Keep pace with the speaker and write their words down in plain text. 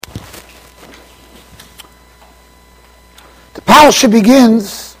The parasha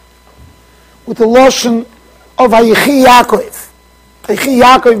begins with the lashon of Vayechi Yaakov. Vayechi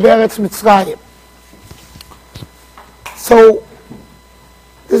Yaakov be'eretz Mitzrayim. So,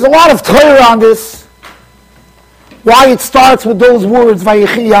 there's a lot of Torah on this, why it starts with those words,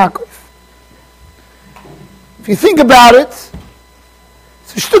 Vayechi Yaakov. If you think about it,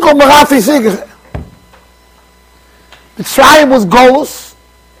 it's a shtuk of Marafi Zigre. Mitzrayim was Golus.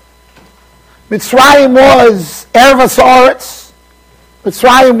 Mitzrayim was Ervas Haaretz.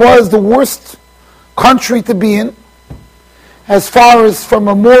 Mitzrayim was the worst country to be in, as far as from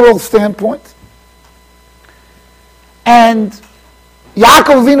a moral standpoint. And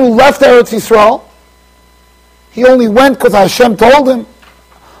Yaakov Avinu left Eretz Yisrael. He only went because Hashem told him,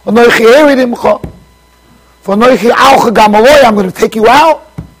 I'm going to take you out.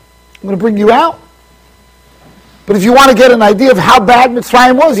 I'm going to bring you out. But if you want to get an idea of how bad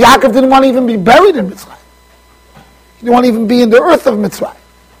Mitzrayim was, Yaakov didn't want to even be buried in Mitzrayim. He didn't want to even be in the earth of Mitzrayim.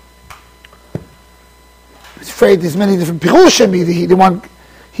 He was afraid there's many different pirushim. He didn't want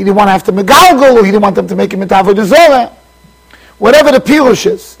to have to megalgal, or he didn't want them to make him into avodah zorah. Whatever the pirush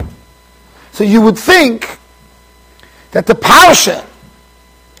is. So you would think that the parasha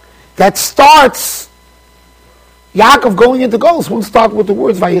that starts Yaakov going into Golus won't start with the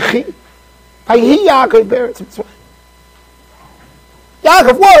words Vayechi. Vayechi Yaakov be'eretz Mitzrayim.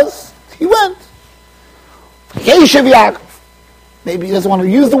 Yaakov he went. Yeshiv Yaakov. Maybe he doesn't want to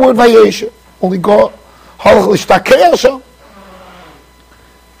use the word Vayeshiv. Only go halach l'shtaker sham.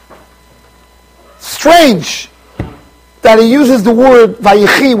 Strange that he uses the word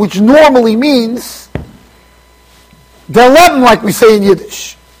Vayechi, which normally means the 11, like we say in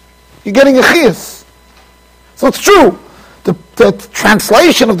Yiddish. You're getting a chiyas. So it's true. The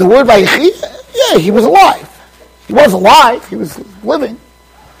translation of the word Vayechi, yeah, he was alive. He was alive. He was living.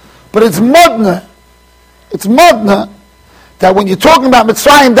 But it's modna. It's modna that when you're talking about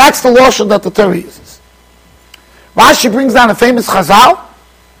Mitzrayim, that's the lashon that the Torah uses. Rashi brings down a famous chazal.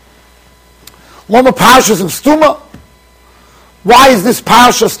 Lama Parshas of Stuma. Why is this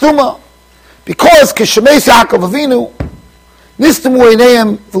Parasha Stuma? Because Keshemes Yaakov Avinu Nistamu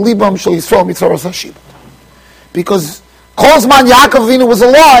Eineim V'Libam Shel Yisrael Mitzoros Hashibut. Because Kozman Yaakov Avinu was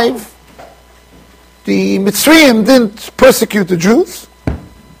alive, the Mitzrayim didn't persecute the Jews.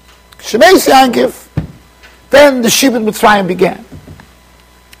 Shemeis Yankiv, then the Shibut Mitzrayim began.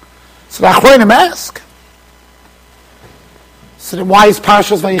 So the Achronim ask, so then why is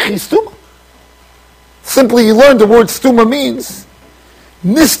Parshas Vayechi Stuma? Simply you learn the word Stuma means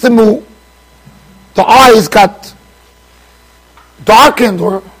Nistamu, the eyes got darkened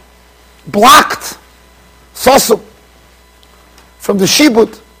or blocked, Sasu, from the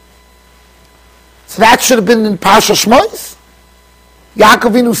Shibut. So that should have been in Parshas Shmois.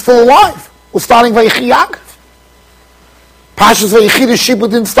 Yaakov Avinu was still alive. We're starting Vayechi Yaakov. Parshas Vayechi, the Shibut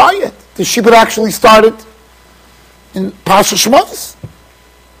didn't start yet. The Shibut actually started in Parshas Shmois.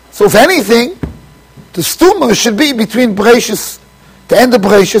 So if anything, the Stuma should be between Bereshis, the end of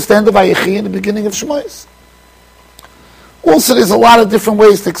Bereshis, the end of Vayechi, and the beginning of Shmois. Also, there's a lot of different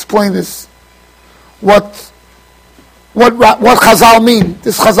ways to explain this. What Chazal mean?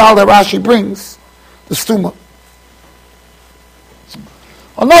 This Chazal that Rashi brings, the Stuma.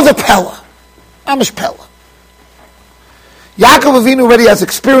 Another Pella, Amish Pella. Yaakov Avinu already has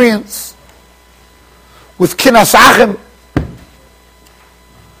experience with Kinas Achim,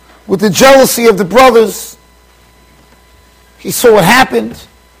 with the jealousy of the brothers. He saw what happened,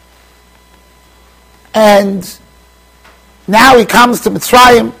 and now he comes to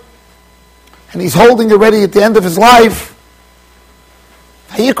Mitzrayim, and he's holding already at the end of his life.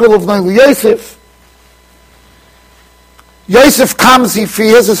 Hayikol of Noilu Yosef. Yosef comes, he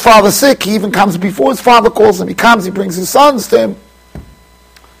hears his father sick, he even comes before his father calls him, he comes, he brings his sons to him.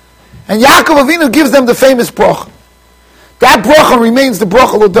 And Yaakov Avinu gives them the famous bracha. That bracha remains the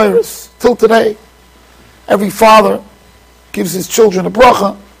bracha l'doros till today. Every father gives his children a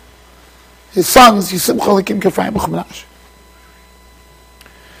bracha, his sons, Yisimcha Likim Kefayim B'chmenash.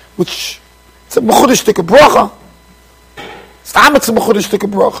 Which, it's a mechudesh tika bracha. Stam it's a mechudesh tika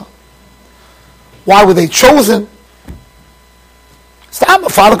bracha. Why were they chosen? Stam, a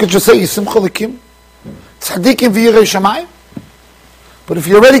father could just say Yisimcha Likim Tzadikim V'yirei Shamayim. But if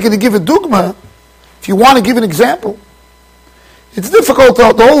you're already going to give a dugma, if you want to give an example, it's difficult,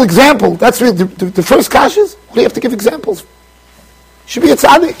 the whole example. That's really the first kashas. What do you have to give examples? Should be a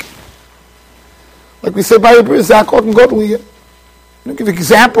tzaddik. Like we say by the Bris, Zakot and Godel, you don't give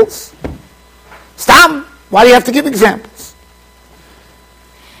examples. Stam, why do you have to give examples?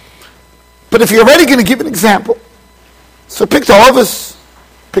 But if you're already going to give an example, so pick the Ovis,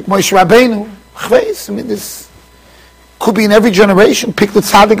 pick Moshe Rabbeinu, Chveis, I mean this, Could be in every generation. Pick the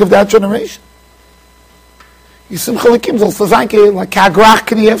tzaddik of that generation. Yisim Chalikim zal Slazanke, like Kagrach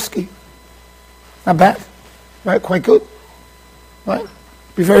Kanievsky. Not bad. Right? Quite good. Right?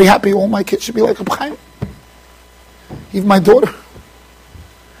 Be very happy. All my kids should be like Reb Chaim. Even my daughter.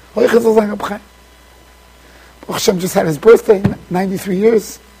 Baruch Hashem just had his birthday, 93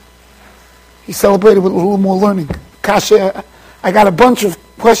 years. He celebrated with a little more learning. Kasha, I got a bunch of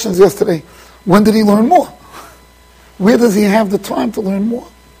questions yesterday. When did he learn more? Where does he have the time to learn more?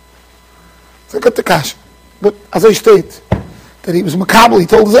 So I got the Kasha. But as I state, that he was makabel, he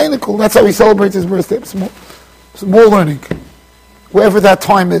told his Einikul, that's how he celebrates his birthday. It's more learning, wherever that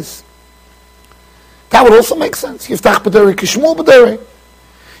time is. That would also make sense. Yiftach b'derei kishmul b'derei.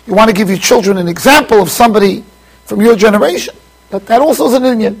 You want to give your children an example of somebody from your generation. That also is an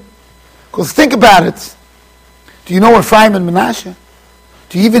Indian. Because think about it. Do you know Ephraim and Menashe?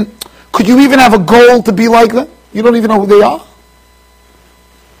 Could you even have a goal to be like them? You don't even know who they are.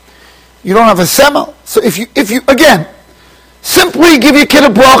 You don't have a semel. So if you again, simply give your kid a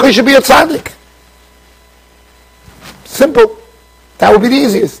bracha, he should be a tzaddik. Simple. That would be the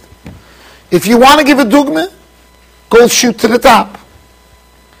easiest. If you want to give a dugma, go shoot to the top.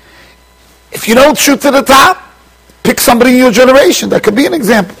 If you don't shoot to the top, pick somebody in your generation. That could be an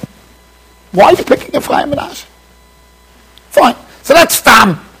example. Why are you picking Ephraim and Menashe? Fine. So that's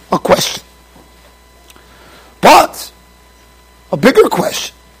a question. But a bigger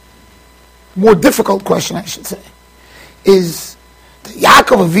question, more difficult question I should say, is that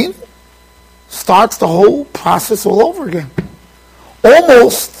Yaakov Avinu starts the whole process all over again.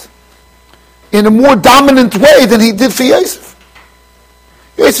 Almost in a more dominant way than he did for Yosef.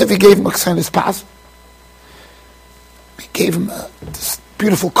 Yosef, he gave him a Ksenis Pas. He gave him this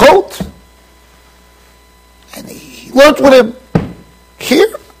beautiful coat. And he learned with him.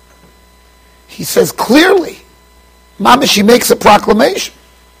 Here, he says clearly, Mamish, he makes a proclamation.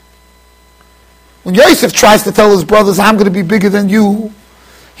 When Yosef tries to tell his brothers, I'm going to be bigger than you,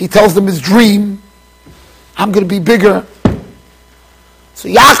 he tells them his dream, I'm going to be bigger. So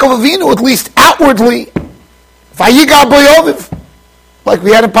Yaakov Avinu, at least outwardly, Vayiga Boyoviv, like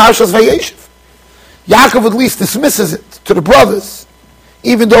we had in Parshas Vayechi, Yaakov at least dismisses it to the brothers,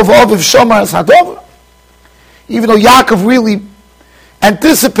 even though V'oviv Shomar is Hadover, even though Yaakov really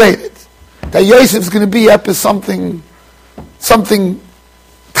anticipated that Yosef is going to be up as something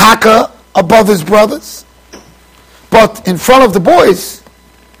taka above his brothers. But in front of the boys,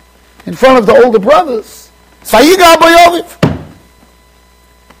 in front of the older brothers, Sayiga Aboyoviv.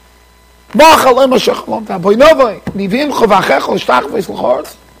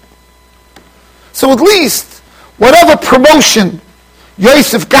 So at least, whatever promotion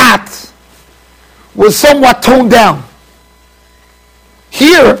Yosef got was somewhat toned down.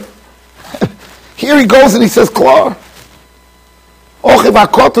 Here he goes and he says, Klar.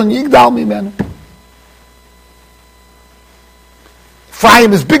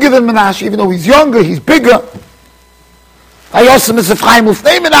 Ephraim is bigger than Menashe, even though he's younger, he's bigger. Ayosim is Ephraim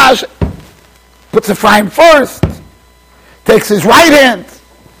ufnei Menashe. Puts Ephraim first, takes his right hand,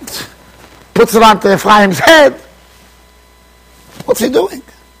 puts it onto Ephraim's head. What's he doing?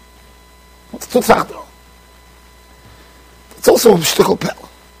 What's Tutzach? It's also a shtickle pel.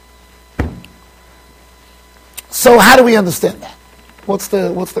 So how do we understand that? What's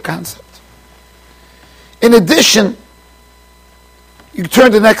the concept? In addition, you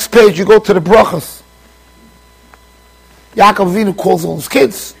turn to the next page, you go to the brachas. Yaakov Avinu calls all his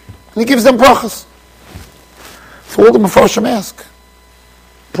kids, and he gives them brachas. So all the Mefarshim ask,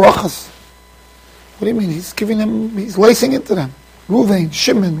 brachas? What do you mean? He's lacing into them. Reuven,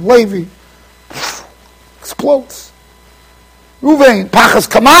 Shimon, Levi, explodes. Reuven, Pachas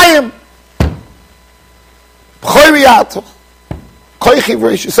Kamayim, B'choyriyato, Koichi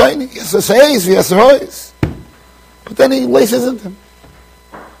V'Rishusayni, Yesasayis V'Yasarois. But then he laces into them.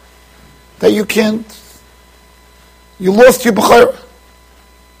 That you lost your B'choyra.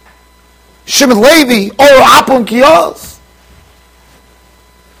 Shimon Levi, Or Apun Kiyos.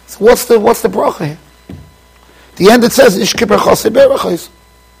 So what's the bracha here? At the end it says, Ishkiper Chosei Berachos.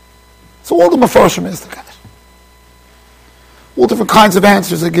 So all the Mefarshim is the guy. All different kinds of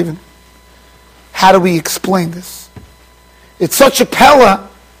answers are given. How do we explain this? It's such a pella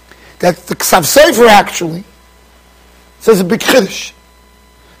that the Ksav Sefer actually says a big chiddush.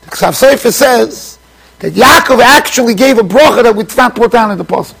 The Ksav Sefer says that Yaakov actually gave a bracha that we not put down in the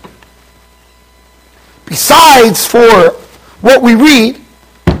pasuk. Besides for what we read,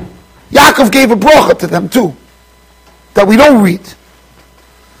 Yaakov gave a bracha to them too, that we don't read.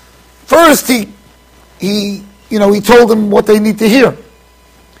 First, he told them what they need to hear.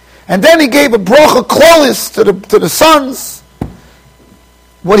 And then he gave a bracha klolis to the sons,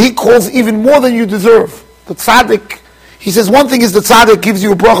 what he calls even more than you deserve. The tzaddik, he says one thing is the tzaddik gives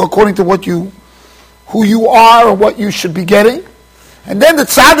you a bracha according to who you are or what you should be getting. And then the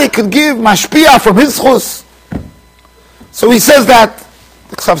tzaddik can give mashpia from his chus. So he says that,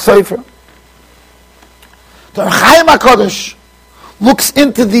 the Ksav Sefer, the Chaim HaKadosh looks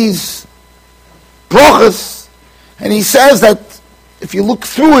into these brachas, and he says that if you look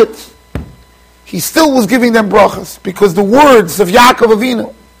through it, he still was giving them brachas, because the words of Yaakov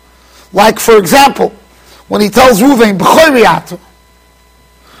Avinu, like for example, when he tells Reuven, B'choriyatu,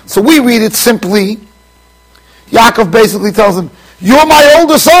 so we read it simply, Yaakov basically tells him, you're my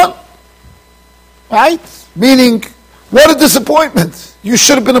older son, right? Meaning, what a disappointment. You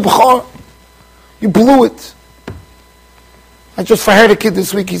should have been a B'chor. You blew it. I just fired a kid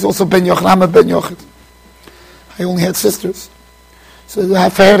this week, he's also Ben Yochid, I'm a Ben Yochid. I only had sisters. So I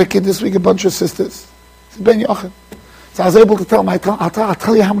fired a kid this week, a bunch of sisters. He's Ben Yochid. So I was able to tell him, I'll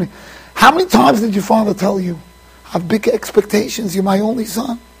tell you how many times did your father tell you, I have big expectations, you're my only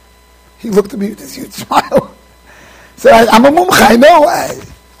son? He looked at me with this huge smile. So I'm a mumcha, I know,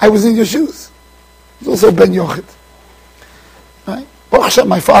 I was in your shoes. He's also Ben Yochid. Right? Baruch Hashem,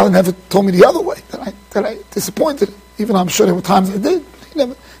 my father never told me the other way, that I disappointed him. Even I'm sure there were times I did, but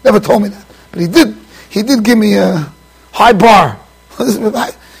he never told me that. But he did give me a high bar.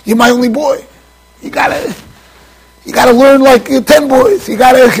 You're my only boy. You gotta learn like 10 boys.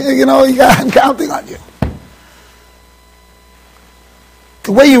 I'm counting on you.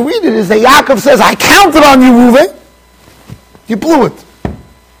 The way you read it is that Yaakov says, I counted on you, Reuven. You blew it.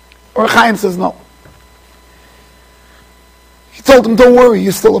 Or Chaim says, no. He told him, don't worry,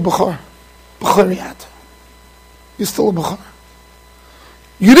 you're still a B'chor. B'choriyat. You're still a B'chor.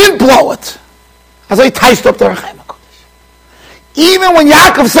 You didn't blow it. As I ticed up the Chaim HaKadosh. Even when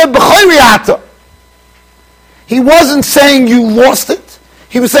Yaakov said B'choriyat, he wasn't saying you lost it.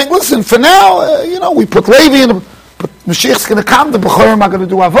 He was saying, listen, for now, we put Levi in, but Mashiach's going to come, the B'chorim are going to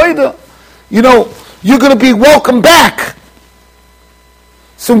do Avodah. You're going to be welcome back.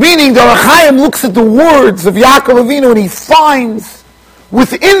 So meaning, the Chaim looks at the words of Yaakov Avinu and he finds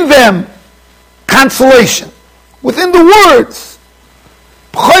within them consolation. Within the words.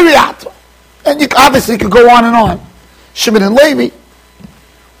 And you obviously could go on and on. Shimon and Levi,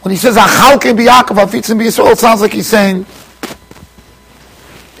 when he says, Achalke b'Yaakov, Afitzim b'Yisrael, it sounds like he's saying,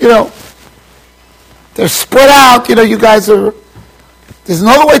 they're spread out, you guys are, there's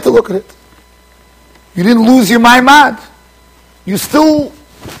another way to look at it. You didn't lose your Maimad. You still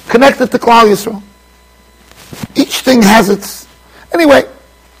connected to Klal Yisrael. Each thing has its... Anyway,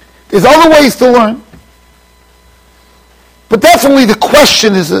 there's other ways to learn. But definitely the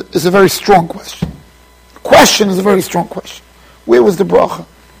question is a very strong question. The question is a very strong question. Where was the bracha?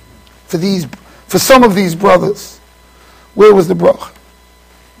 For some of these brothers, where was the bracha?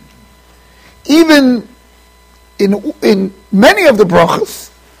 Even in many of the brachas,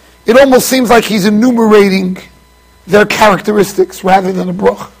 it almost seems like he's enumerating their characteristics rather than a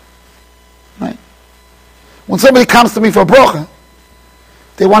bracha. Right? When somebody comes to me for a bracha,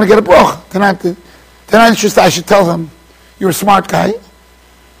 they want to get a bracha. They're not interested. I should tell them, you're a smart guy.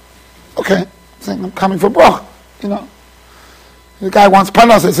 Okay, I'm coming for a bracha. The guy wants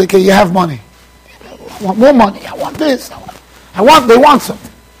panos. I say, okay, you have money. I want more money. I want this. They want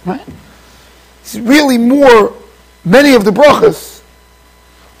something. Right? It's really many of the brachas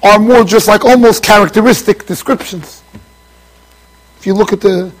are more just like almost characteristic descriptions. If you look at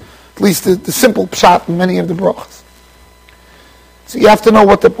at least the simple pshat in many of the brachas. So you have to know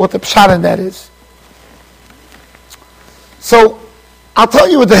what the pshat in that is. So, I'll tell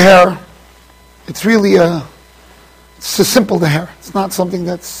you with the hair, it's really it's a simple the hair. It's not something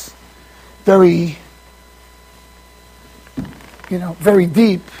that's very, very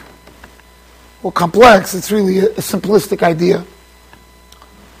deep or complex. It's really a simplistic idea.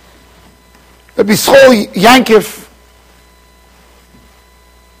 Rabbi Yankiv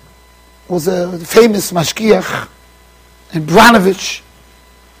was a famous mashgiach in Branovich.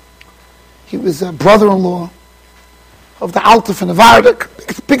 He was a brother-in-law of the Altaf and the Vardik,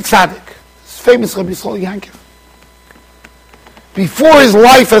 big tzaddik. This famous Rabbi Yankiv. Before his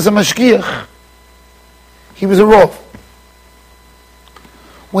life as a mashgiach, he was a rov.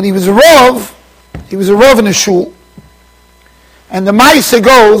 When he was a rov in a shul. And the Maisa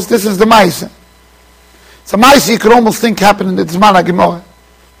goes, this is the Maisa. It's a Maisa you could almost think happened in the Zman HaGemorah.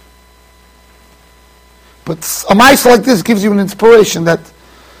 But a Maisa like this gives you an inspiration that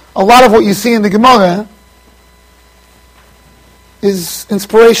a lot of what you see in the Gemara is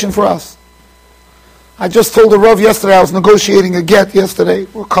inspiration for us. I just told the Rav yesterday, I was negotiating a get yesterday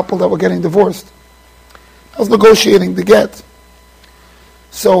for a couple that were getting divorced. I was negotiating the get.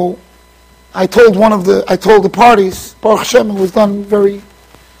 So I told the parties, Baruch Hashem, it was done very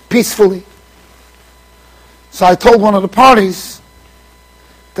peacefully. So I told one of the parties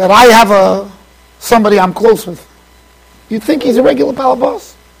that I have somebody I'm close with. You'd think he's a regular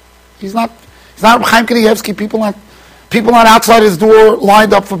balabas. He's not Chaim Kanievsky. People not outside his door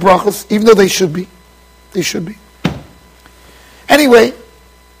lined up for brachos, even though they should be. They should be. Anyway,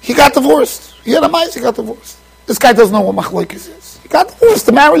 he got divorced. He had a mice, he got divorced. This guy doesn't know what machlokes is. He got divorced.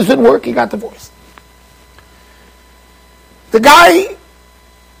 The marriage didn't work, he got divorced. The guy,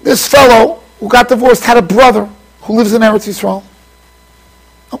 this fellow who got divorced, had a brother who lives in Eretz Yisrael.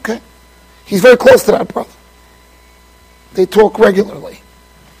 Okay. He's very close to that brother. They talk regularly.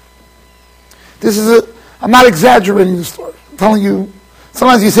 I'm not exaggerating the story. I'm telling you,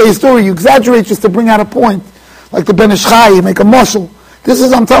 sometimes you say a story, you exaggerate just to bring out a point. Like the Ben Ish Chai, you make a muscle.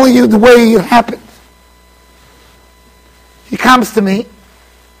 I'm telling you the way it happened. He comes to me.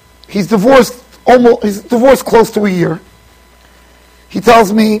 He's divorced close to a year. He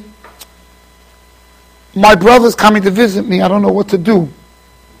tells me, my brother's coming to visit me. I don't know what to do.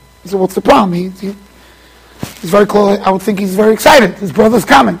 I said, what's the problem? He's very close. I would think he's very excited. His brother's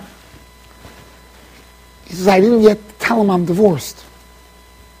coming. He says, I didn't yet tell him I'm divorced.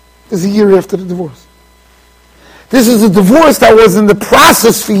 This is a year after the divorce. This is a divorce that was in the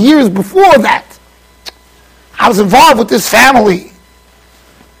process for years before that. I was involved with this family.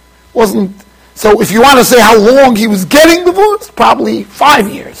 So if you want to say how long he was getting divorced, probably 5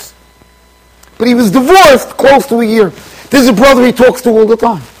 years. But he was divorced close to a year. There's a brother he talks to all the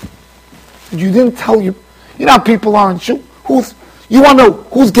time. You didn't tell you. You know how people are in shul. You want to know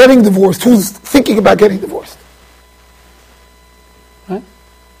who's getting divorced, who's thinking about getting divorced. Right?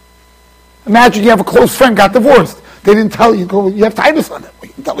 Imagine you have a close friend got divorced. They didn't tell you. You have titus on them. You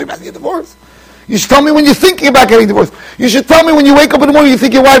didn't tell me about your divorce. You should tell me when you're thinking about getting divorced. You should tell me when you wake up in the morning you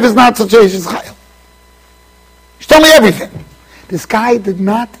think your wife is not such a chayil. You should tell me everything. This guy did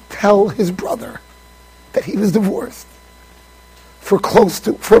not tell his brother that he was divorced for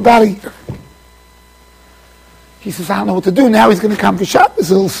about a year. He says, I don't know what to do. Now he's going to come for Shabbos.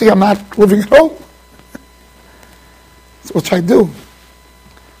 He'll see I'm not living at home. So what should I do?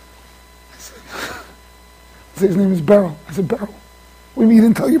 I said, his name is Beryl. I said, Beryl, what do you mean you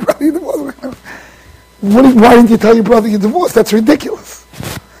didn't tell your brother you're divorced? Why didn't you tell your brother you're divorced? That's ridiculous.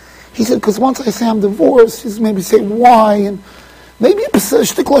 He said, because once I say I'm divorced, he's maybe say why, and maybe a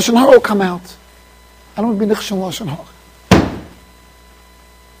shtik lashon hara will come out. I don't want to be nichshon lashon hara.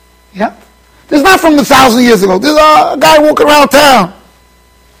 Yeah? This is not from 1,000 years ago. This is a guy walking around town.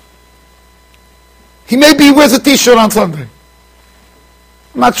 He wears a t-shirt on Sunday.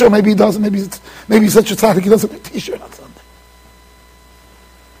 I'm not sure, maybe he doesn't. Maybe he's such a tzaddik, he doesn't wear a t-shirt on Sunday.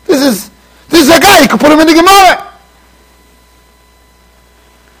 This is a guy, you can put him in the Gemara.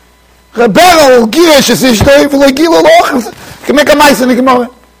 Rebel, Girish, can make a mice in the Gemara.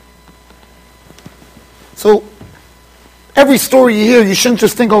 So, every story you hear, you shouldn't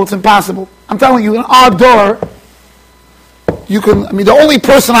just think, it's impossible. I'm telling you, in our door, the only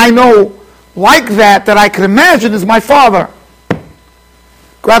person I know like that I can imagine is my father.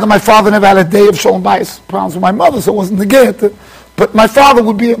 Granted, my father never had a day of shalom bayis problems with my mother, so it wasn't the get. But my father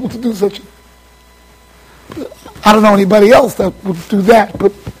would be able to do such. I don't know anybody else that would do that,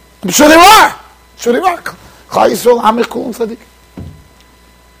 but I'm sure there are. So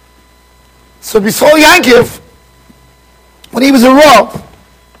Bezalel Yankiv, when he was a Rav,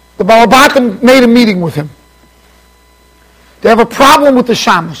 the Balabatim made a meeting with him. They have a problem with the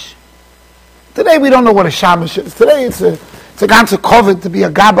shamash. Today we don't know what a shamash is. Today it's a ganze kovid to be a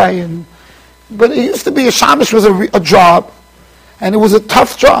gabbai, but it used to be a shamash was a job, and it was a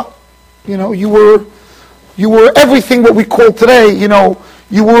tough job. You were everything what we call today.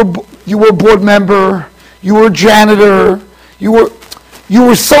 You were a board member, you were a janitor, you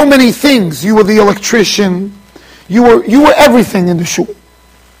were so many things. You were the electrician, you were everything in the shul.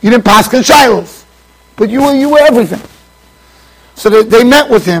 You didn't pass in shilos, but you were everything. So they met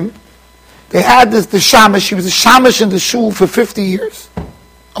with him. They had the shamash. He was a shamash in the shul for 50 years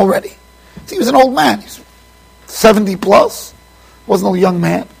already. So he was an old man. He's 70 plus. Wasn't a young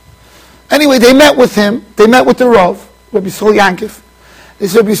man. Anyway, they met with him. They met with the Rav, Rabbi Bezalel Yankiv. They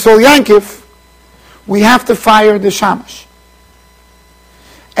said, Bezalel Yankiv, we have to fire the shamash.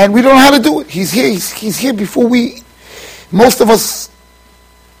 And we don't know how to do it. He's here. He's here before we... Most of us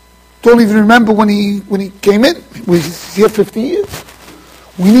don't even remember when he came in. He was here 50 years.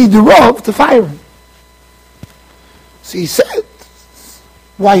 We need the Rav to fire him. So he said,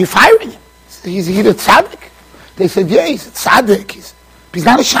 why are you firing him? He he's a tzaddik? They said, yeah, he's a tzaddik. He's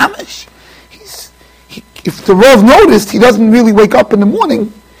not a shamash. If the Rav noticed, he doesn't really wake up in the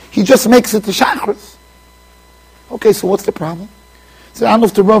morning. He just makes it to Shachris. Okay, so what's the problem? He said, I don't know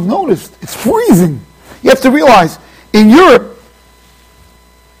if the Rav noticed. It's freezing. You have to realize, in Europe,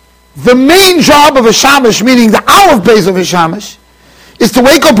 the main job of a shamash, meaning the aleph base of a shamash, is to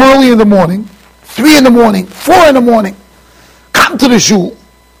wake up early in the morning, 3 in the morning, 4 in the morning, come to the shul,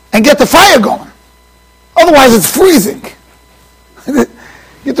 and get the fire going. Otherwise, it's freezing.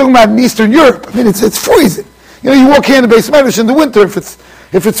 You're talking about in Eastern Europe. I mean, it's freezing. You walk here in the base medrash in the winter. If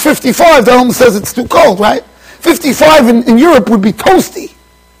it's 55, that almost says it's too cold, right? 55 in Europe would be toasty.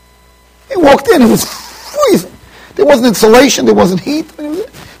 He walked in, it was freezing. There wasn't insulation, there wasn't heat.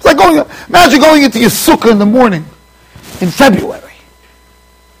 It's like imagine going into your sukkah in the morning in February.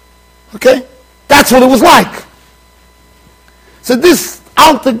 Okay? That's what it was like. So this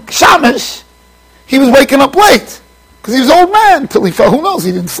Alta Shamash, he was waking up late. Because he was an old man until he fell. Who knows?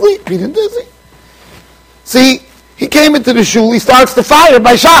 He didn't sleep. He didn't dizzy. See, he came into the shul. He starts the fire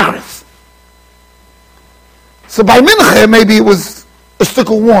by Shachris. So by Mincha, maybe it was a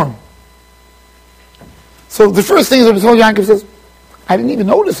stickle warm. So the first thing that Rabbi Yankov says, I didn't even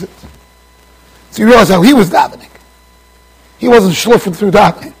notice it. So you realize how he was davening. He wasn't schluffing through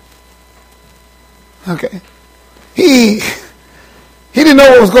davening. Okay. He didn't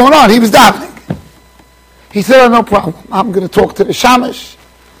know what was going on. He was davening. He said, oh, no problem. I'm going to talk to the shamash.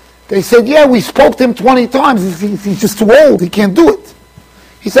 They said, yeah, we spoke to him 20 times. He's just too old. He can't do it.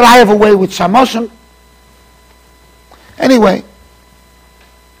 He said, I have a way with shamashim. Anyway,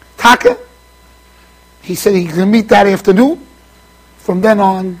 Taka, he said he's going to meet that afternoon. From then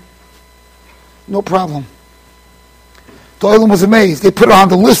on, no problem. The Olam was amazed. They put it on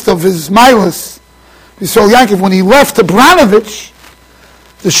the list of his milas. Yisrael Yankov, when he left to Branovich,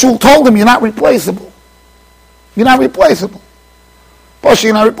 the shul told him, you're not replaceable. You're not replaceable. Pasha,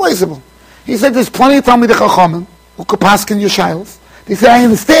 you're not replaceable. He said, there's plenty of Talmidei Chachamim who could paskin your shilos. They said, I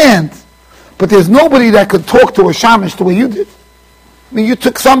understand, but there's nobody that could talk to a shamash the way you did. I mean, you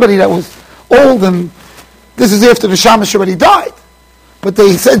took somebody that was old, and this is after the shamash already died. But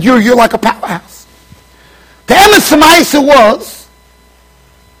they said, you're like a powerhouse. The emes Samaisa was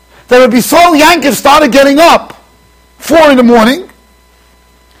that Rabbi Yisrael Yankov started getting up 4 in the morning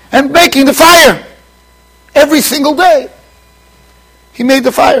and making the fire. Every single day, he made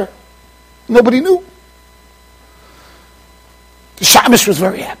the fire. Nobody knew. The shamash was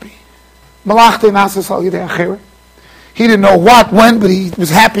very happy. He didn't know what, when, but he was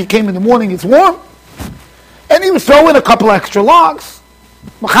happy. He came in the morning, it's warm. And he was throwing a couple extra logs.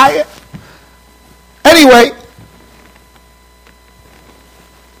 Anyway,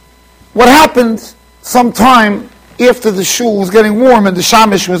 what happened sometime after the shul was getting warm and the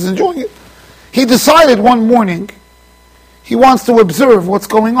shamash was enjoying it, he decided one morning he wants to observe what's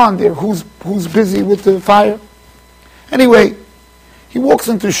going on there, who's busy with the fire. Anyway, he walks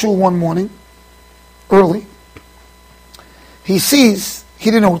into shul one morning, early. He sees,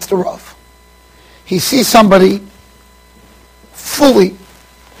 he didn't know it's the Rav. He sees somebody fully,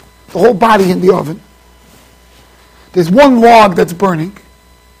 the whole body in the oven. There's one log that's burning,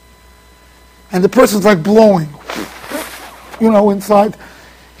 and the person's like blowing, inside.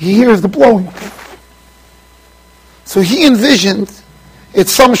 He hears the blowing. So he envisioned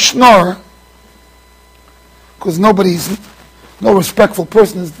it's some schnorr, because no respectful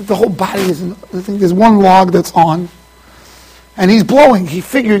person, the whole body is in, I think there's one log that's on, and he's blowing. He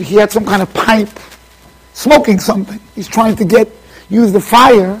figured he had some kind of pipe, smoking something. He's trying to use the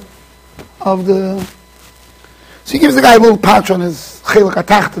fire of the... So he gives the guy a little patch on his chelik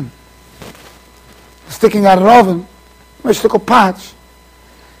atachten, sticking out of the oven, a little patch.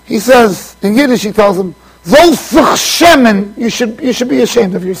 He says, in Yiddish, he tells him, Zol sich shemen, you should be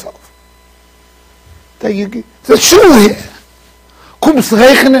ashamed of yourself. It's a shul here. Kum's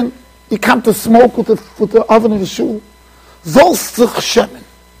regenen, you come to smoke with the oven in the shul. Zol sich shemen.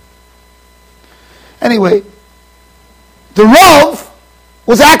 Anyway, the Rav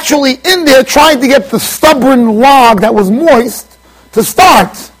was actually in there trying to get the stubborn log that was moist to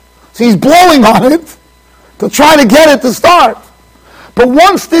start. So he's blowing on it to try to get it to start. But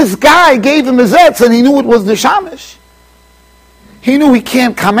once this guy gave him his etz and he knew it was the shamash, he knew he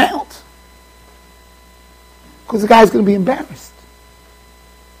can't come out. Because the guy's going to be embarrassed.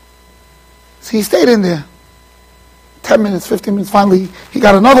 So he stayed in there. 10 minutes, 15 minutes, finally he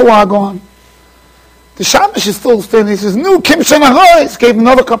got another log on. The shamash is still standing. He says, "No, Kim Shanahois." Gave him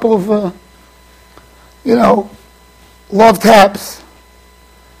another couple of, love taps.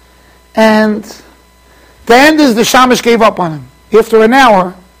 And the end is the shamash gave up on him. After an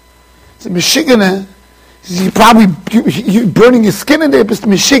hour, So Michigan, you're burning your skin in there, but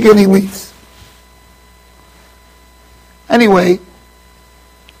Michigan, he leaves. Anyway,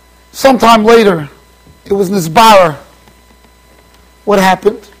 sometime later, it was Nizbara. What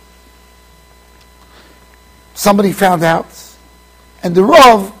happened? Somebody found out, and the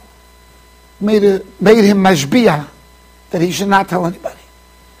Rav made him mashbiah that he should not tell anybody.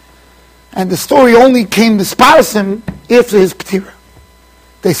 And the story only came to Sparsim after his P'tira.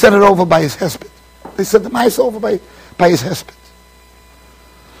 They sent it over by his husband. They sent the mice over by his husband.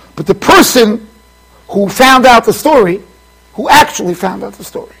 But the person who found out the story, who actually found out the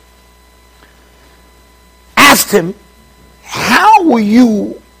story, asked him, how were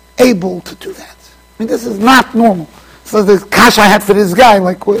you able to do that? I mean, this is not normal. So the cash I had for this guy,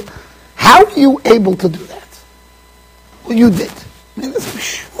 like, how are you able to do that? Well, you did. I mean, this is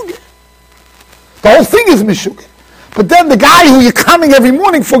mishugah. The whole thing is mishugah. But then the guy who you're coming every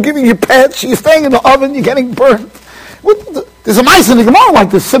morning for, giving you pets, you're staying in the oven, you're getting burnt. There's a mice in the Gemara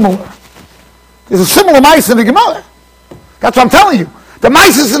like this, similar. There's a similar mice in the Gemara. That's what I'm telling you. The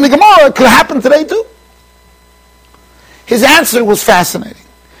mice in the Gemara could happen today too. His answer was fascinating.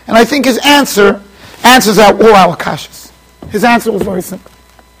 And I think his answer answers out all our kashas. His answer was very simple.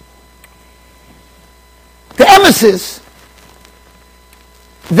 The emes is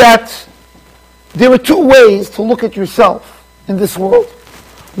that there are two ways to look at yourself in this world.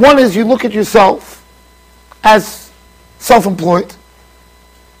 One is you look at yourself as self-employed.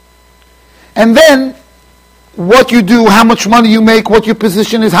 And then what you do, how much money you make, what your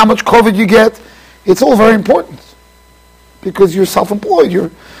position is, how much coverage you get, it's all very important. Because you're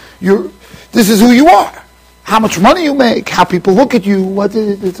self-employed. This is who you are. How much money you make, how people look at you,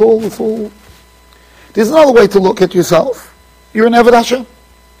 it's all. There's another way to look at yourself. You're an Eved Hashem.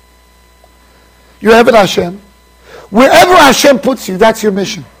 You're Eved Hashem. Wherever Hashem puts you, that's your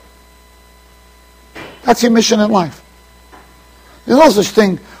mission. That's your mission in life. There's no such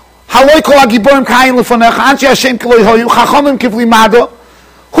thing. Who's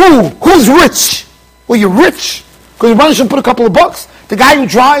rich? Well, you're rich. Because you run and put a couple of bucks. The guy who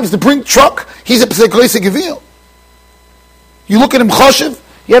drives the brink truck, he's a psekoise gevil. You look at him choshev.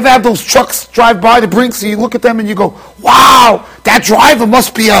 You ever have those trucks drive by the brink, so you look at them and you go, wow, that driver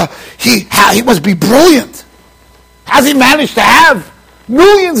must be he must be brilliant. How's he managed to have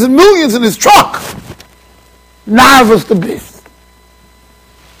millions and millions in his truck? Narvus the beast.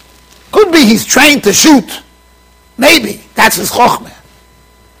 Could be he's trained to shoot. Maybe. That's his chokhmah.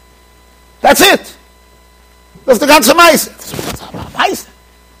 That's it. That's the ganze Meise.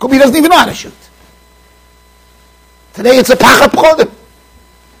 Could be he doesn't even know how to shoot. Today it's a pachat chodim.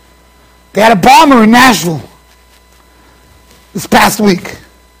 They had a bomber in Nashville this past week.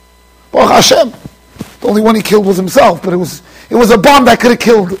 Baruch Hashem. The only one he killed was himself, but it was a bomb that could have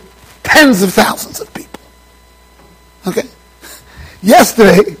killed tens of thousands of people. Okay?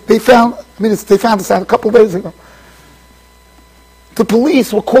 Yesterday, they found this out a couple of days ago. The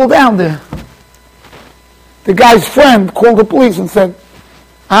police were called down there. The guy's friend called the police and said,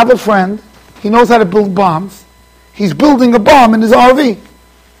 I have a friend, he knows how to build bombs. He's building a bomb in his RV.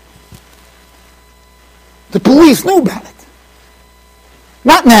 The police knew about it.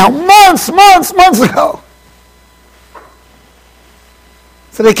 Not now, months ago.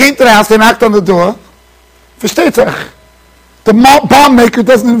 So they came to the house, they knocked on the door. Versteht sich? The bomb maker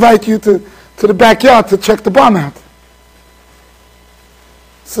doesn't invite you to the backyard to check the bomb out.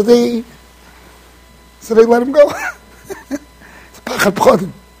 So they let him go. It's pachat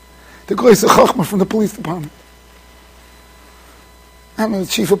chodim. The große chokhmah from the police department. And the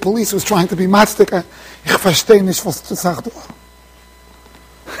chief of police was trying to be matzdik. Ich verstehe nicht, was du sagst.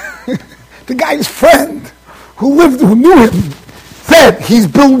 The guy's friend, who knew him, said he's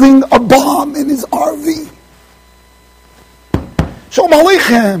building a bomb in his RV. Shalom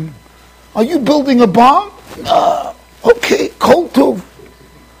Aleichem. Are you building a bomb? No. Okay, kol tov.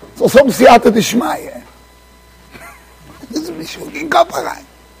 So some siyata d'shmaya. This is mishugin kaparai.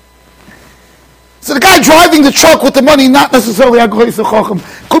 So the guy driving the truck with the money, not necessarily a große chochem.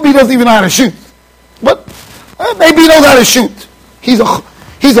 Could be he doesn't even know how to shoot. But maybe he knows how to shoot. He's a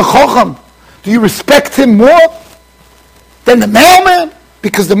chochem. Do you respect him more than the mailman?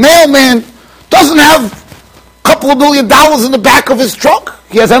 Because the mailman doesn't have a couple of $1 million in the back of his truck.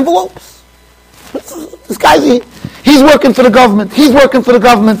 He has envelopes. This guy's, he's working for the government. He's working for the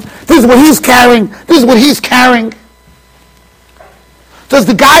government. This is what he's carrying. This is what he's carrying. Does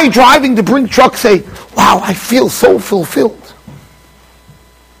the guy driving the brink truck say, wow, I feel so fulfilled.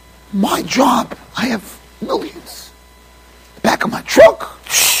 My job, I have millions. The back of my truck,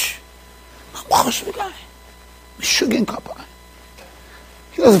 shh. I'm a guy. Mishugin kapai.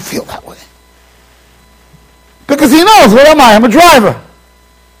 He doesn't feel that way. Because he knows, what am I? I'm a driver.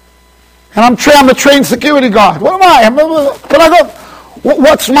 And I'm a trained security guard. What am I? Can I go?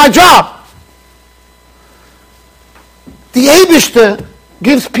 What's my job? The Eibishter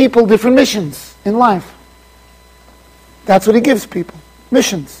gives people different missions in life. That's what he gives people.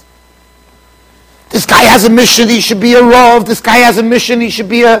 Missions. This guy has a mission, he should be a Rav. This guy has a mission, he should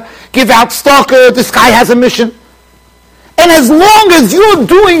be give out stalker. This guy has a mission. And as long as you're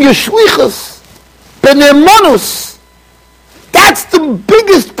doing your shlichus, benemonus, that's the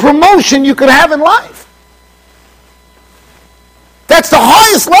biggest promotion you could have in life. That's the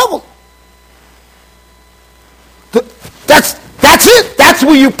highest level. That's it. That's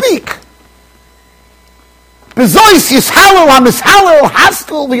where you peak. Bezois yishalel hamishalel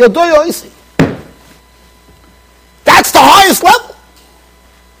haskel v'yadoy oisi. That's the highest level.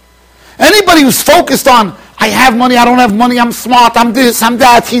 Anybody who's focused on, I have money, I don't have money, I'm smart, I'm this, I'm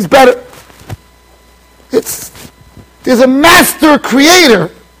that, he's better. There's a master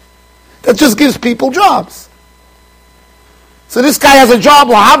creator that just gives people jobs. So this guy has a job,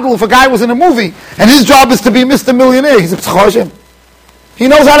 lahavdul, if a guy was in a movie, and his job is to be Mr. Millionaire, he's a p'choshem. He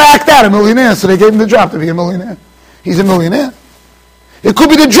knows how to act out a millionaire, so they gave him the job to be a millionaire. He's a millionaire. It could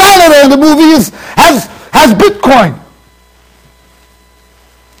be the janitor in the movie has Bitcoin.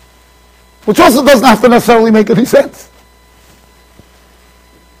 Which also doesn't have to necessarily make any sense.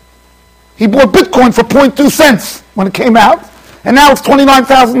 He bought Bitcoin for 0.2 cents when it came out, and now it's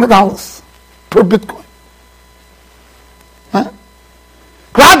 $29,000 per Bitcoin. Huh?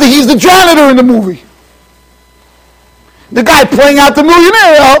 Granted, he's the janitor in the movie. The guy playing out the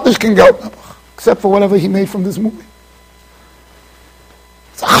millionaire, this can go. Except for whatever he made from this movie.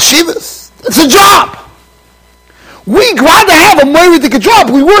 It's a Yeshivas. It's a job. We'd rather have a moiridik job.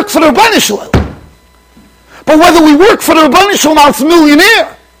 We work for the Rabbi Shalom. But whether we work for the Rabbi Shalom als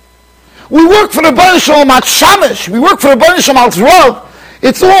millionaire, we work for the Rabbi Shalom als shamish, we work for the Rabbi Shalom als rav,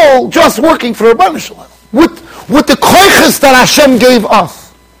 it's all just working for the Rabbi Shalom. With the koiches that Hashem gave us.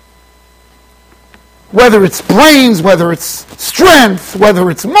 Whether it's brains, whether it's strength, whether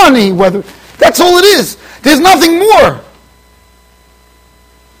it's money, that's all it is. There's nothing more.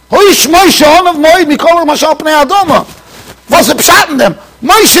 Moshe knew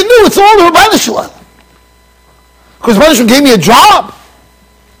it's all the Rabbi Shalom. Because Rabbi Shalom gave me a job.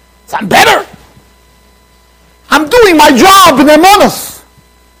 So I'm better. I'm doing my job in Emunah.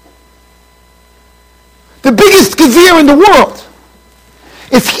 The biggest gevir in the world.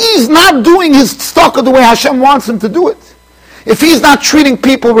 If he's not doing his tzedakah the way Hashem wants him to do it, if he's not treating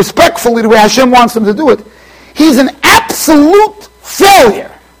people respectfully the way Hashem wants him to do it, he's an absolute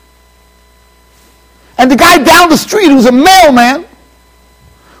failure. And the guy down the street who's a mailman,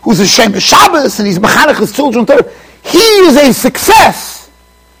 who's a Shem Shabbos and he's mechanech his children, he is a success.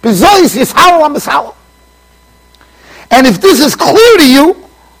 And if this is clear to you,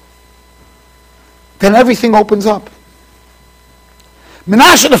 then everything opens up.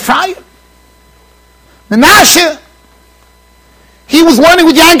 Menashe and Ephraim. Menashe, he was learning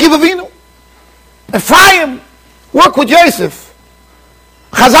with Yankov Avinu. Ephraim worked with Yosef.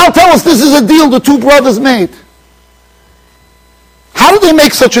 Chazal tell us this is a deal the two brothers made. How did they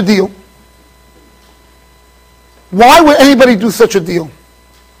make such a deal? Why would anybody do such a deal?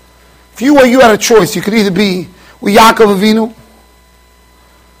 If you had a choice, you could either be with Yaakov Avinu,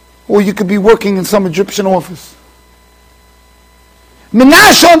 or you could be working in some Egyptian office.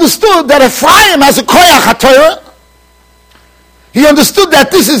 Menashe understood that Ephraim has a koyach haTorah. He understood that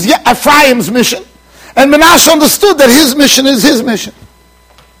this is Ephraim's mission. And Menashe understood that his mission is his mission.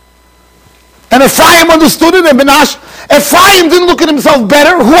 And Ephraim understood it, and Ephraim didn't look at himself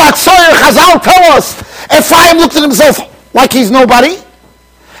better. Hu hatzoyer, Chazal tell us. Ephraim looked at himself like he's nobody.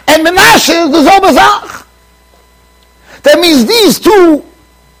 And Menashe is the Zobazach. That means these two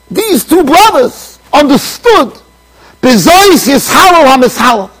brothers understood. Bezois yishalel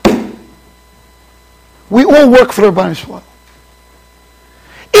hamishalel. We all work for the Rebbeinu Shalom.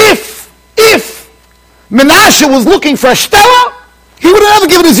 If Menashe was looking for a shtela, he would have never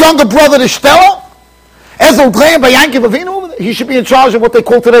given his younger brother the shtela. As old claimed by Yankov Avinu, he should be in charge of what they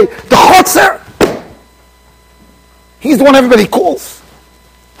call today the chotzer. He's the one everybody calls.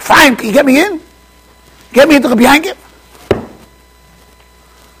 Fine, can you get me in? Get me into Rabbi Yankov?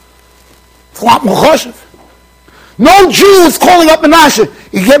 It's a lot more choshev. No Jew is calling up Menashe.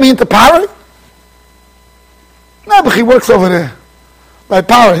 You get me into Parai? Nebuch, he works over there. By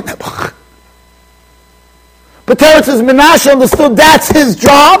Parai, Nebuch. But Teretz says Menashe understood that's his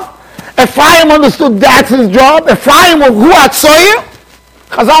job. Ephraim understood that's his job. Ephraim was Hu hatzoyer.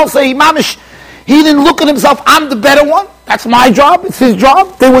 Chazal say, He didn't look at himself, I'm the better one. That's my job. It's his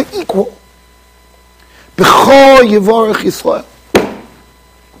job. They were equal. B'chol yivorech Yisrael.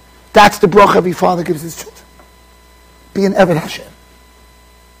 That's the bracha every father gives his children. Be an Eved Hashem.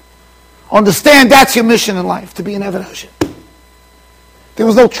 Understand that's your mission in life, to be an Eved Hashem. There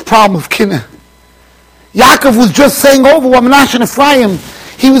was no problem of kinah. Yaakov was just saying over what Menashe and Ephraim,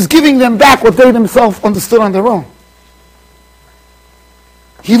 he was giving them back what they themselves understood on their own.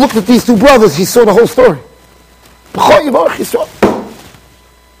 He looked at these two brothers, he saw the whole story.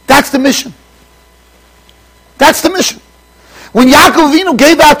 That's the mission. That's the mission. When Yaakov Avinu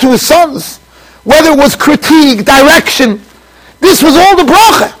gave out to his sons, whether it was critique, direction, this was all the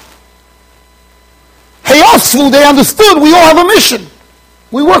bracha. Heyosvu, they understood we all have a mission.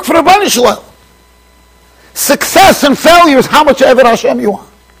 We work for the Rabbi Shalom. Success and failure is how much Eved Hashem you are.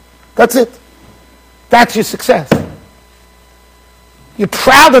 That's it. That's your success. You're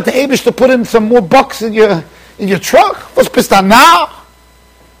proud that the Eibishter put in some more bucks in your truck. What's pissed on now?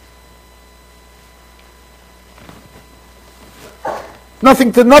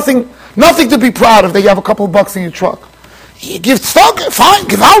 Nothing to be proud of that you have a couple of bucks in your truck. You give stock, fine,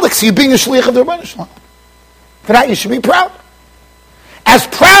 give Alex, so you're being a shliach of the Rebbeinu Shalom. For that you should be proud. As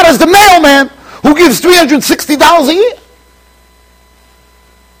proud as the mailman who gives $360 a year.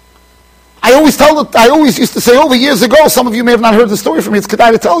 I always used to say over years ago, some of you may have not heard the story from me, it's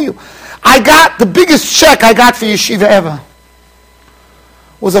kedai to tell you. I got the biggest check I got for yeshiva ever.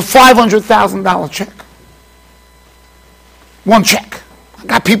 Was a $500,000 check. One check. I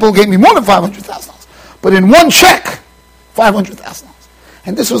got people who gave me more than $500,000. But in one check, $500,000.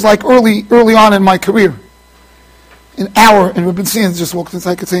 And this was like early on in my career. And Rabbi just walked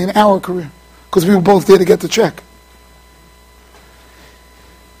inside, I could say an hour career. Because we were both there to get the check.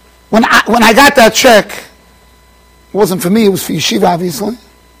 When I got that check, it wasn't for me, it was for yeshiva, obviously.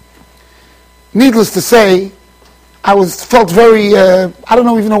 Needless to say, I felt very, I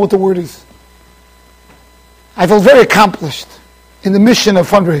don't even know what the word is. I felt very accomplished in the mission of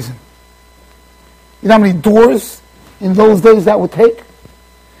fundraising. You know how many doors in those days that would take?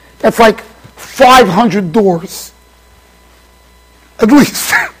 That's like 500 doors. At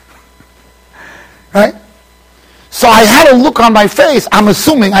least. Right? So I had a look on my face. I'm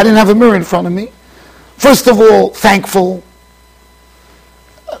assuming I didn't have a mirror in front of me. First of all, thankful.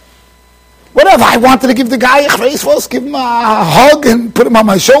 Whatever. I wanted to give the guy a chveisvos, give him a hug and put him on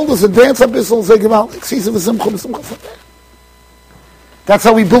my shoulders and dance a bit and say, give out. That's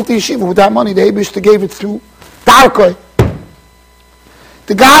how we built the yeshiva with that money. The Eibishter gave it through Darkoi.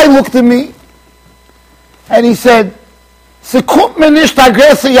 The guy looked at me and he said, Sekut me nicht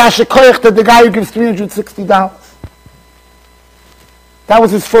agresse yashekoich, that the guy who gives $360. That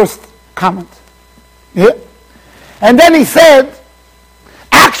was his first comment. Yeah? And then he said,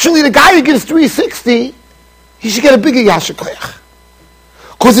 actually the guy who gives $360, he should get a bigger yashekoich.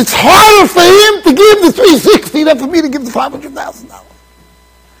 Because it's harder for him to give the $360 than for me to give the $500,000.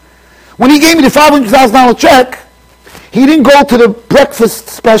 When he gave me the $500,000 check, he didn't go to the breakfast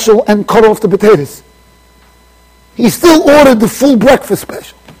special and cut off the potatoes. He still ordered the full breakfast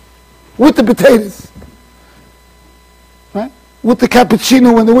special with the potatoes, right? With the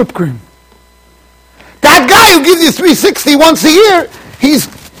cappuccino and the whipped cream. That guy who gives you $360 once a year, he's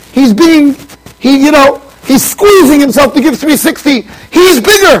squeezing himself to give $360. He's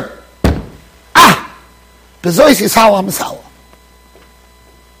bigger. Bezois is halal mishalal.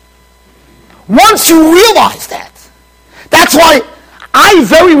 Once you realize that, that's why I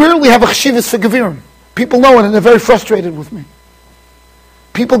very rarely have a Yeshivas for Gevirim. People know it and they're very frustrated with me.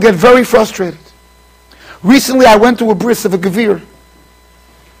 People get very frustrated. Recently I went to a bris of a Gevir.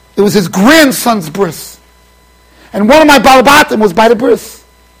 It was his grandson's bris. And one of my Balabatim was by the bris.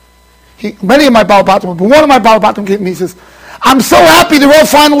 Many of my Balabatim, but one of my Balabatim came to me and says, I'm so happy the Rav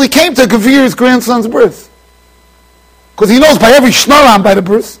finally came to Gevir's grandson's bris. Because he knows by every shnaram by the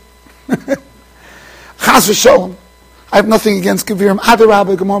bris. Chas v'sholem. I have nothing against Gevirim.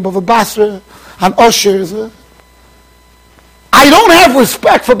 Adarabah, Gemara, Bava Basra, and Oshers. I don't have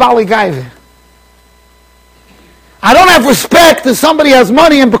respect for Bali Gaiva. I don't have respect if somebody has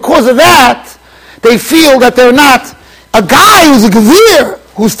money and because of that, they feel that they're not a guy who's a Gevir,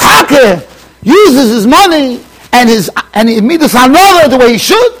 who's Takeh, uses his money and he midas another the way he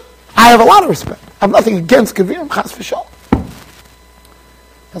should. I have a lot of respect. I have nothing against Gevirim, Chas v'sholem.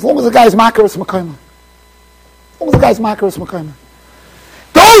 As long as the guy's makaros makayma. Those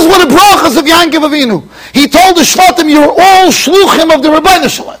were the brachas of Yankov Avinu. He told the Shvatim, you're all shluchim of the Rebbeinu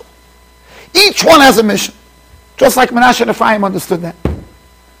Shalom. Each one has a mission. Just like Menashe and Ephraim understood that.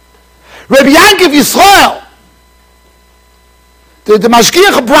 Rabbi Yankov Yisrael, the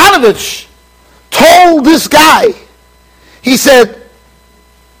Mashgiach Abranovich, told this guy, he said,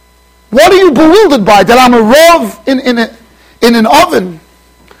 what are you bewildered by? That I'm a rov in an oven?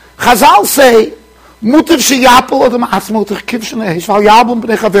 Chazal say,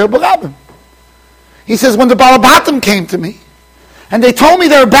 he says, when the Balabatim came to me, and they told me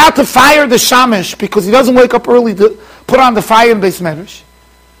they're about to fire the Shamish because he doesn't wake up early to put on the fire in Beis Medrash.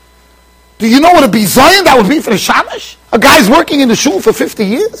 Do you know what a bizayon that would be for the Shamish? A guy's working in the shul for 50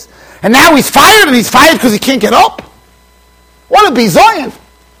 years, and now he's fired because he can't get up? What a bizayon.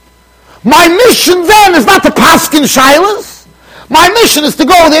 My mission then is not to paskin shilas. My mission is to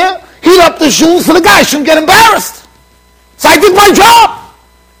go there, heat up the shul so the guy shouldn't get embarrassed. So I did my job.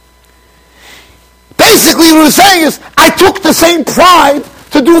 Basically what he's saying is, I took the same pride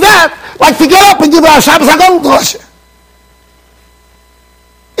to do that, like to get up and give our Shabbos HaGadol Drasha.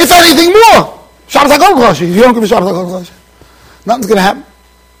 If anything more, Shabbos HaGadol Drasha. If you don't give a Shabbos HaGadol Drasha, nothing's going to happen.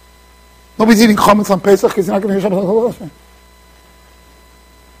 Nobody's eating chametz on Pesach because you're not going to hear Shabbos HaGadol Drasha.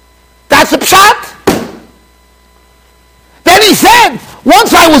 That's a pshat. Then he said,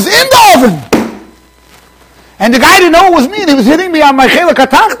 once I was in the oven, and the guy didn't know it was me, and he was hitting me on my chelak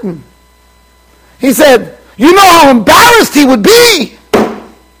hatachten. He said, you know how embarrassed he would be?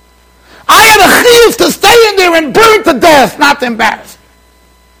 I had a chiyuv to stay in there and burn to death, not to embarrass.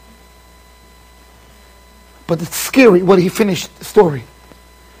 But it's scary what he finished the story.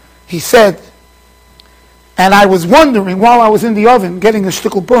 He said, and I was wondering while I was in the oven getting a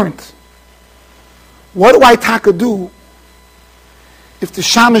shtickle burnt, what do I taka do if the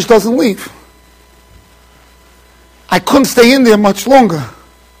shamish doesn't leave? I couldn't stay in there much longer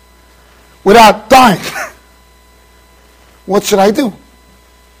without dying. What should I do?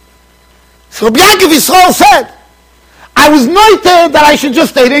 So Rabbi Yaakov Yisrael said, I was noted that I should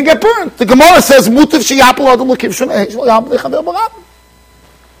just stay there and get burned. The Gemara says, Mutav sheyapel adam l'kiv shonei shel yam lechaver b'rabim.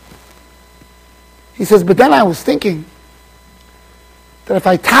 He says, but then I was thinking that if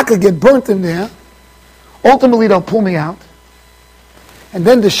I taka get burnt in there, ultimately they'll pull me out, and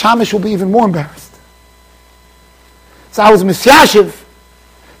then the shamish will be even more embarrassed. So I was misyashiv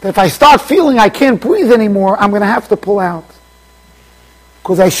that if I start feeling I can't breathe anymore, I'm going to have to pull out,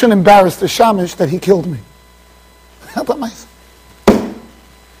 because I shouldn't embarrass the shamish that he killed me.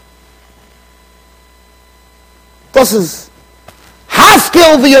 This is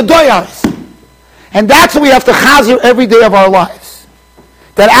haskell v'yadoyas, and that's what we have to chazer every day of our lives.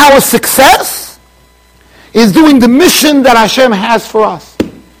 That our success is doing the mission that Hashem has for us.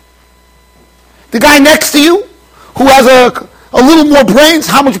 The guy next to you who has a little more brains,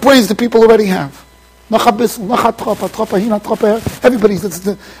 how much brains do people already have? Everybody's kain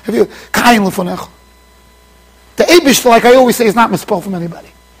lefonecha. The Eibush, like I always say, is not misspelled from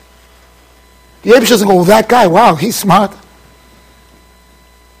anybody. The Eibush doesn't go, well, that guy, wow, he's smart.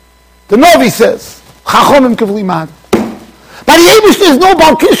 The Novi says, Chachomim kivli mad. By the Eibush, there's no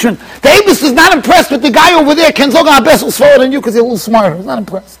Baal Kishrin. The Eibush is not impressed with the guy over there, Ken Zogan HaBesel slower than you because he's a little smarter. He's not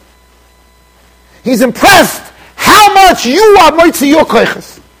impressed. He's impressed how much you are moitzi your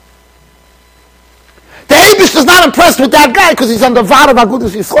koiches. The Eibush is not impressed with that guy because he's on the Varav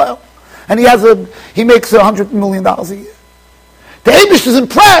Agudas Yisrael. And he makes $100 million a year. The Eibush is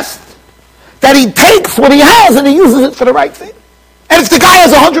impressed that he takes what he has and he uses it for the right thing. And if the guy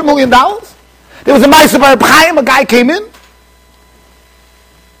has $100 million, there was a Ma'aser by Reb Chaim, a guy came in,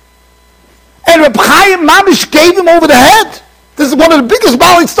 and Reb Chaim Mamish gave him over the head. This is one of the biggest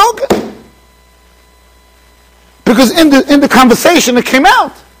Baalei Tzedakah. Because in the conversation it came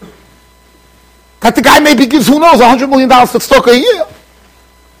out that the guy maybe gives, who knows, $100 million to tzedakah a year.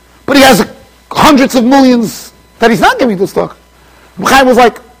 But he has hundreds of millions that he's not giving to tzedakah. Reb Chaim was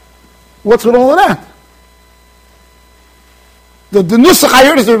like, what's with all of that? The nusach I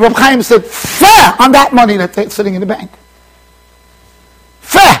heard is that Reb Chaim said, fair on that money that's sitting in the bank.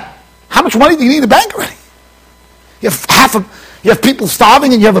 Fair. How much money do you need in the bank already? You have people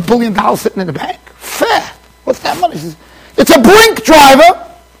starving and you have $1 billion sitting in the bank? Fair. What's that money? It's a brink driver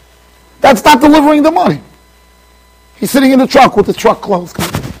that's not delivering the money. He's sitting in the truck with the truck closed.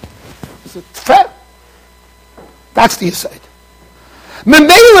 Is it fair? That's the aside.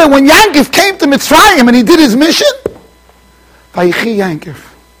 Memele, when Yankov came to Mitzrayim and he did his mission, Vayechi Yankov.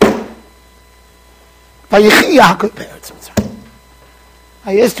 Vayechi Yaakov Be'eretz Mitzrayim.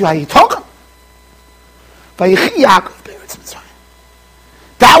 I asked you how you talking. Vayechi Yaakov Be'eretz Mitzrayim.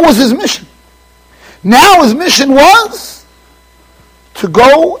 That was his mission. Now his mission was to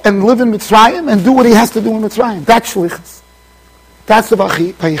go and live in Mitzrayim and do what he has to do in Mitzrayim. That's shlichus. That's the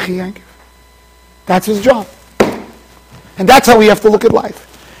Vayechi Yankov. That's his job. And that's how we have to look at life.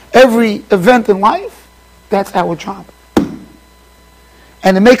 Every event in life, that's our job.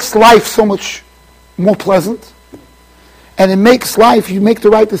 And it makes life so much more pleasant, and it makes life, you make the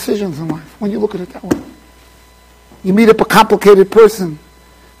right decisions in life when you look at it that way. You meet up a complicated person,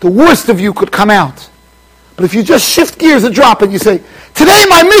 the worst of you could come out. But if you just shift gears a drop and you say, today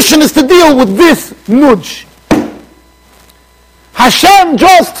my mission is to deal with this nudge. Hashem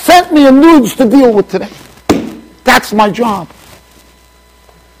just sent me a nudge to deal with today. That's my job.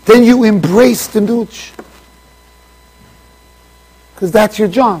 Then you embrace the nudge. Because that's your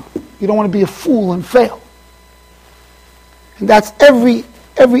job. You don't want to be a fool and fail. And that's every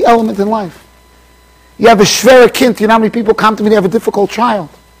element in life. You have a schwere kind. You know how many people come to me, they have a difficult child.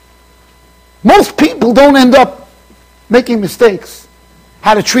 Most people don't end up making mistakes.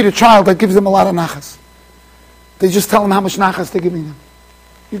 How to treat a child that gives them a lot of nachas. They just tell them how much nachas they're giving them.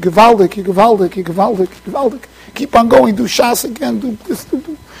 You gewaldig, you gewaldig, you gewaldig, you gewaldig. Keep on going, do shas again, do this, do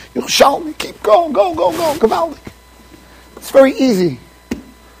Yerushalmi, keep going, go, gewaldig. It's very easy.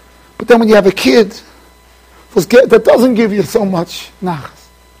 But then when you have a kid that doesn't give you so much nachas,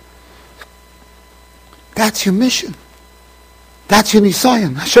 that's your mission. That's your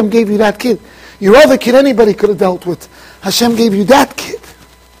nisayon. Hashem gave you that kid. Your other kid, anybody could have dealt with. Hashem gave you that kid.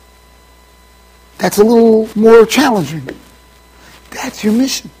 That's a little more challenging. That's your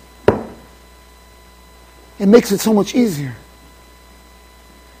mission. It makes it so much easier.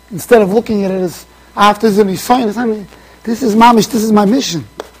 Instead of looking at it as, after this is a nisayon, this is mamish, this is my mission.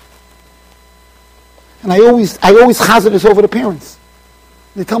 And I always chazir this over the parents.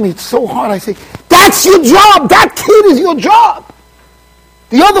 They tell me it's so hard. I say, that's your job. That kid is your job.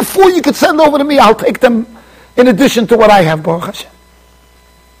 The other 4 you could send over to me, I'll take them in addition to what I have, Baruch Hashem.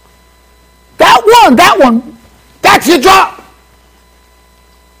 That one, that's your job.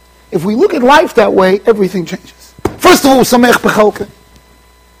 If we look at life that way, everything changes. First of all, samech bechalke.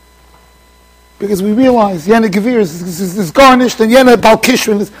 Because we realize, Yena Gevir is garnished, and Yena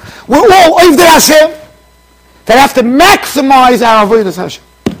Balkishrin is, we're all Ovdei Hashem, that have to maximize our avodas Hashem.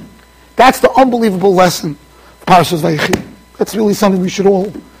 That's the unbelievable lesson of Parshas Vayechi. That's really something we should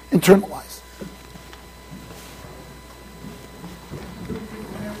all internalize.